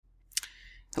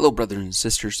Hello, brothers and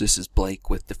sisters. This is Blake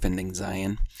with Defending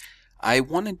Zion. I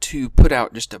wanted to put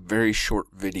out just a very short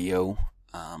video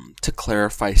to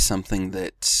clarify something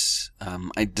that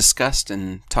I discussed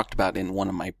and talked about in one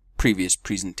of my previous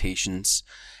presentations,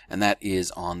 and that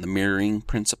is on the mirroring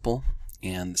principle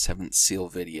and the seventh seal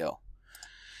video.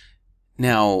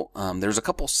 Now, there's a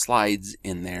couple slides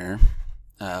in there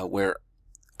where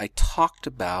I talked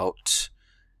about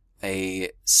a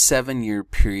 7-year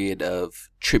period of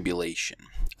tribulation,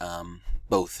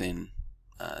 both in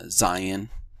Zion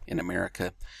in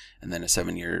America, and then a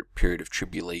 7-year period of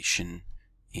tribulation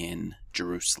in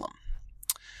Jerusalem.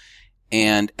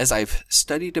 And as I've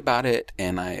studied about it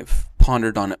and I've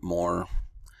pondered on it more,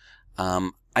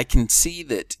 I can see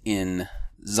that in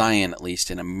Zion, at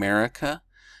least in America,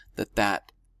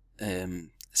 that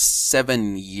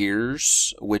 7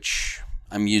 years, which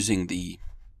I'm using the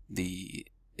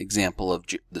example of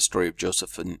the story of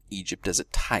Joseph in Egypt as a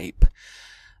type,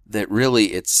 that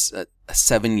really it's a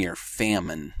 7-year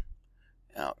famine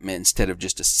instead of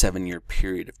just a 7-year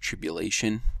period of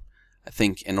tribulation. I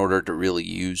think in order to really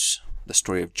use the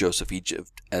story of Joseph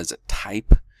Egypt as a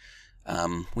type,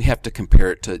 we have to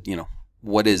compare it to,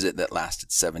 what is it that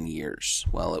lasted 7 years?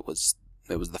 Well, it was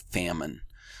the famine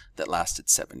that lasted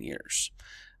 7 years.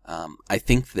 I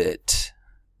think that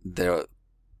a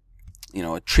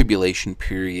tribulation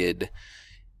period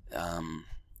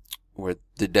where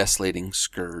the desolating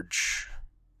scourge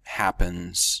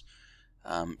happens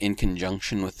in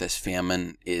conjunction with this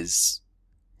famine is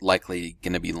likely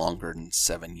going to be longer than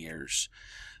 7 years.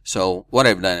 So what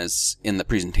I've done is, in the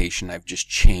presentation, I've just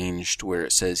changed where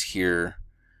it says here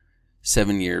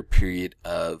 7-year period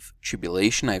of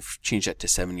tribulation. I've changed that to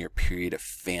 7-year period of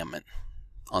famine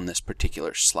on this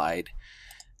particular slide.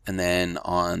 And then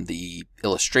on the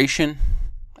illustration,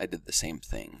 I did the same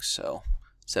thing. So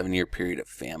 7-year period of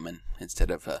famine instead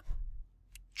of a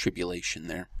tribulation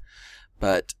there.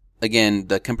 But again,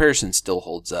 the comparison still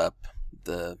holds up.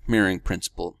 The mirroring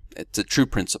principle, it's a true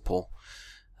principle.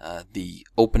 The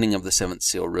opening of the seventh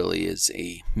seal really is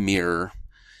a mirror.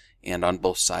 And on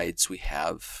both sides we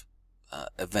have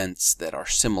events that are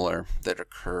similar that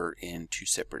occur in two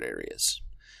separate areas.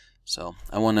 So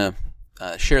I want to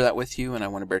share that with you, and I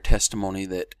want to bear testimony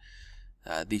that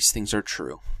these things are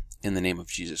true. In the name of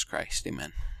Jesus Christ,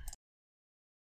 amen.